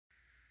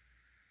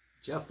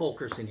Jeff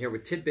Fulkerson here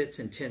with TidBits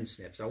and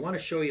TinSnips. I want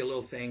to show you a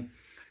little thing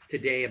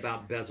today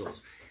about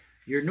bezels.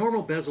 Your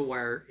normal bezel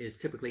wire is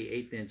typically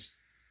 1/8 inch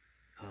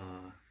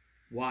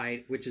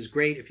wide, which is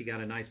great if you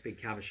got a nice big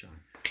cabochon.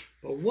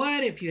 But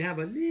what if you have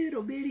a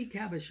little bitty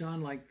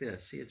cabochon like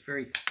this? See, it's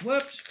very,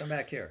 whoops, come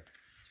back here.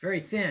 It's very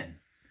thin.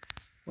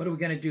 What are we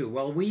going to do?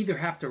 Well, we either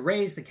have to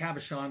raise the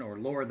cabochon or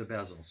lower the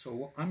bezel.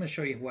 So I'm going to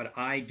show you what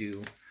I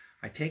do.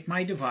 I take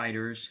my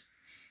dividers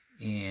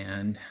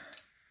and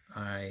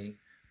I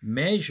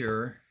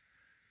measure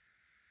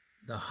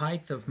the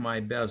height of my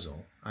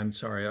bezel,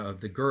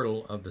 of the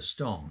girdle of the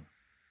stone.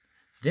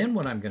 Then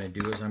what I'm going to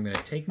do is I'm going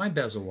to take my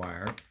bezel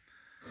wire,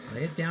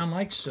 lay it down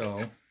like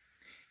so,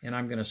 and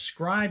I'm going to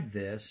scribe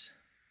this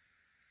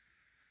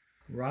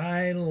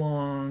right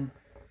along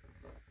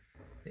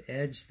the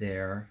edge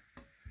there.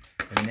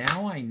 And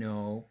now I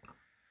know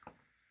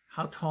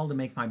how tall to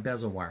make my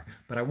bezel wire.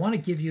 But I want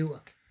to give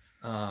you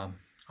a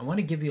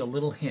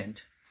little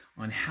hint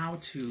on how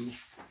to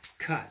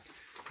cut.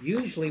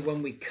 Usually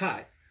when we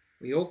cut,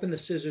 we open the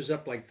scissors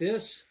up like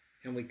this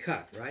and we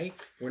cut, right?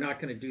 We're not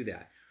going to do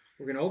that.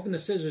 We're going to open the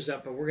scissors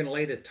up, but we're going to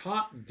lay the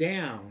top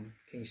down.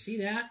 Can you see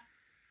that?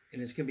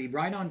 And it's going to be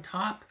right on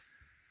top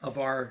of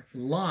our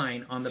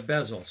line on the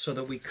bezel so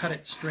that we cut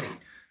it straight.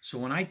 So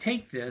when I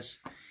take this,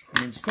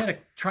 and instead of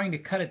trying to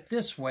cut it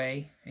this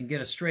way and get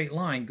a straight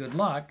line, good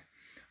luck,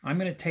 I'm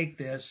going to take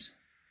this,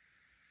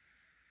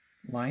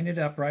 line it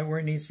up right where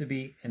it needs to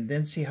be, and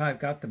then see how I've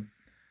got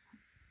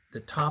the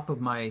top of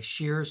my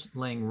shears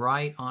laying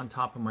right on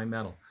top of my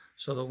metal.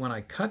 So that when I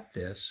cut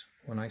this,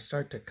 when I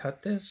start to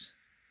cut this,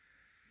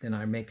 then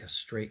I make a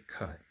straight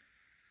cut.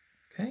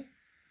 Okay?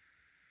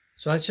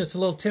 So that's just a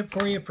little tip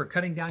for you for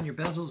cutting down your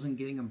bezels and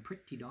getting them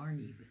pretty darn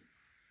even.